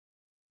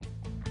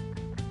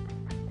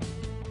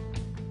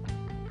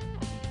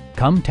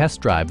Come test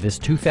drive this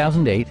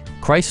 2008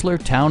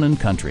 Chrysler Town &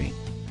 Country.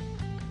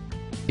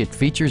 It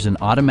features an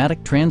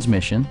automatic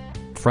transmission,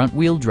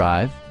 front-wheel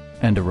drive,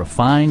 and a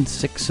refined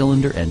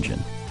 6-cylinder engine.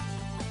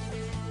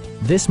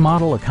 This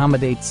model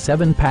accommodates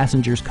 7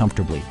 passengers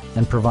comfortably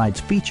and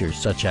provides features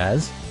such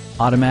as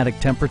automatic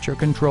temperature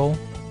control,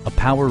 a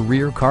power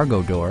rear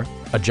cargo door,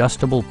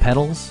 adjustable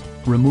pedals,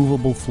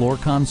 removable floor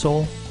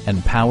console,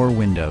 and power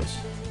windows.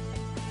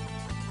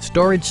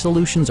 Storage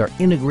solutions are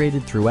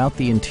integrated throughout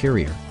the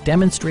interior,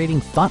 demonstrating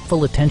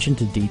thoughtful attention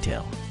to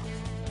detail.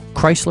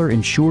 Chrysler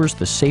ensures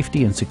the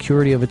safety and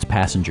security of its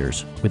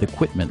passengers with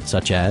equipment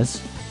such as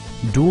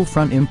dual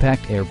front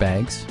impact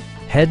airbags,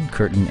 head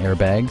curtain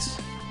airbags,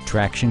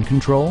 traction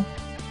control,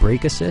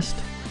 brake assist,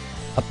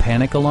 a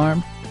panic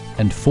alarm,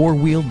 and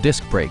 4-wheel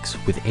disc brakes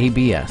with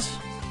ABS.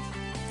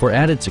 For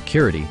added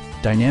security,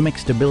 dynamic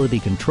stability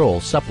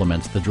control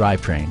supplements the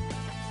drivetrain.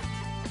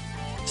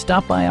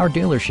 Stop by our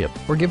dealership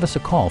or give us a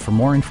call for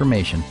more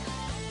information.